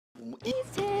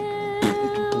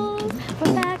Details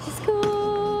for back to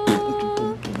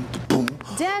school.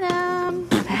 Denim,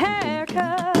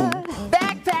 haircut,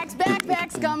 backpacks,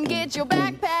 backpacks, come get your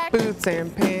backpack. Boots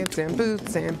and pants and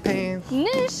boots and pants.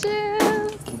 New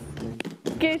shoes,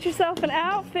 Get yourself an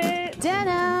outfit.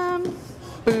 denim,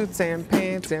 Boots and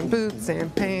pants and boots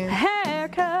and pants.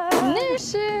 Haircut. new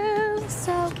shoes.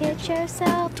 So get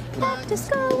yourself back to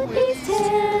school with these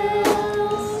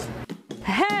tails.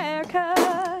 Haircut.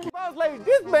 Boss lady,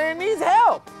 this man needs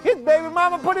help. His baby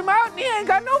mama put him out and he ain't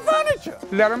got no furniture.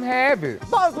 Let him have it.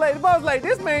 Boss lady,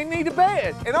 this man need a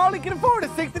bed. And all he can afford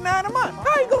is $69 a month.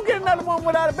 How he gonna get another one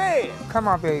without a bed? Come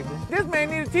on, baby. This man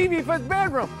need a TV for his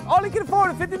bedroom. All he can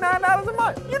afford is $59 a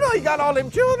month. You know he got all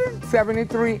them children.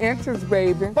 73 inches,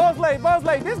 baby. Boss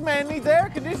lady, this man needs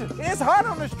air conditioning. It's hot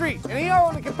on the street and he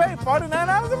only can pay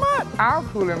 $49 a month. I'll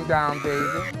cool him down,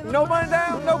 baby. No money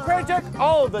down, no credit check,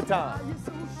 all the time.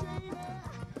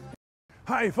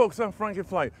 Hi folks, I'm Frankie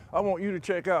Flight. I want you to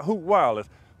check out Hoot Wireless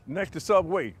next to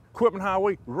Subway, Equipment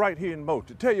Highway, right here in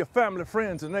Moultrie. Tell your family,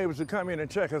 friends, and neighbors to come in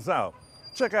and check us out.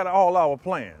 Check out all our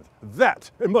plans. That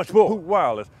and much more. Hoot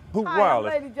Wireless. Hoot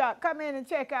Wireless. Hi, I'm Lady Jock. Come in and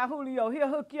check out Julio. He'll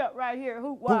hook you up right here.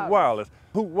 Hoot Hoot Wireless.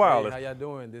 Hoot Wireless. Hey, how y'all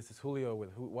doing? This is Julio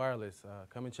with Hoot Wireless.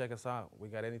 Come and check us out. We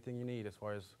got anything you need as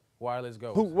far as wireless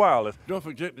goes. Hoot Wireless. Don't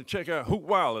forget to check out Hoot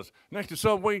Wireless next to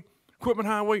Subway, Equipment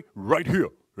Highway, right here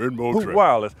in Moultrie. Hoot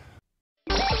Wireless.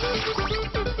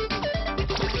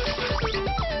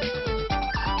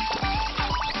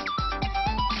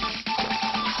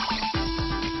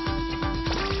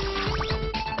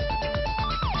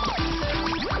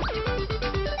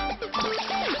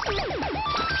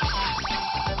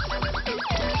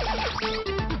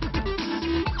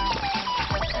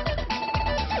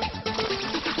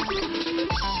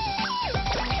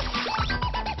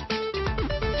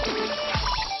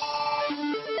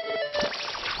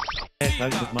 Get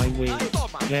out of my way.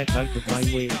 Get out of my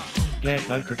way. Get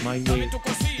out of my way.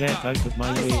 Get out of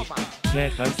my way.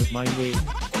 Get out of my way.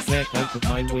 Get out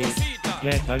of my way.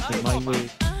 Get out of my way.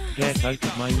 Get out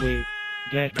of my way.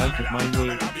 Get out of my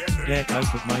way. Get out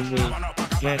of my way.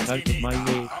 Get out of my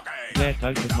way. Get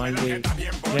out of my way.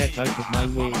 Get out of my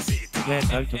way.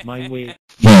 Get out of my way.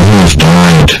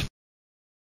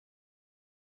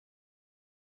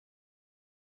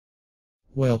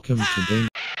 Welcome to Game.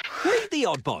 Meet the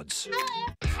Oddbods.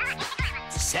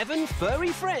 7 furry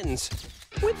friends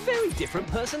with very different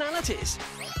personalities.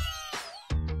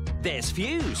 There's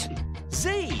Fuse,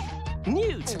 Z,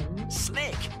 Newt,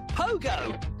 Slick,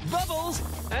 Pogo, Bubbles,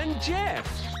 and Jeff.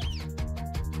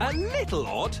 A little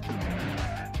odd,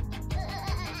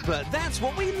 but that's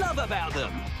what we love about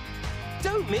them.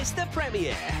 Don't miss the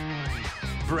premiere.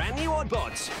 Brand new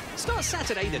Oddbods starts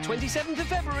Saturday the 27th of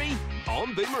February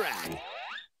on Boomerang.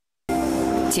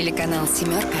 Телеканал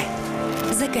 «Семерка»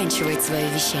 заканчивает свое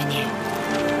вещание.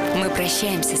 Мы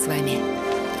прощаемся с вами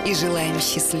и желаем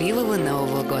счастливого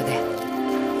Нового года.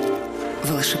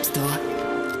 Волшебство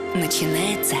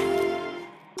начинается.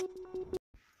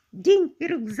 День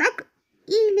рюкзак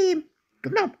или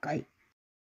кнопкой?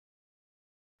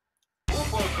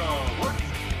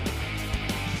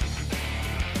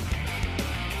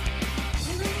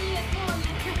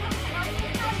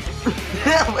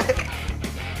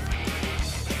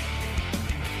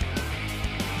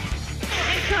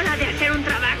 Es hora de hacer un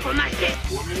trabajo más que...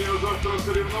 У меня завтра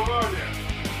соревнования.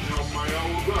 Днем моя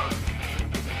удача.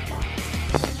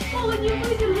 Школа не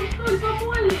выдержит столько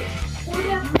боли.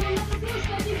 Оля, нам надо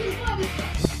срочно от них избавиться.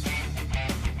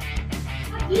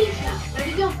 Отлично.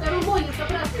 Проведем вторую бой с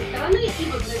обратной стороны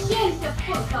и возвращаемся в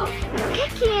спортзал. ¿Qué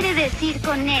quiere decir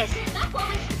con eso? На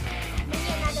помощь.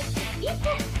 Мне надо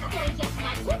списку, который я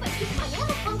смогу почти в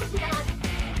манеру конкурсировать.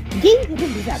 День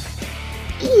рюкзак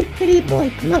и прибой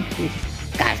кнопки.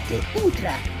 Каждое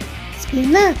утро.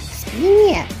 Спина в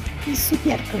спине и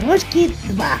суперкрошки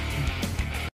 2.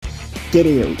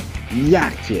 Кирилл,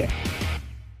 ярче.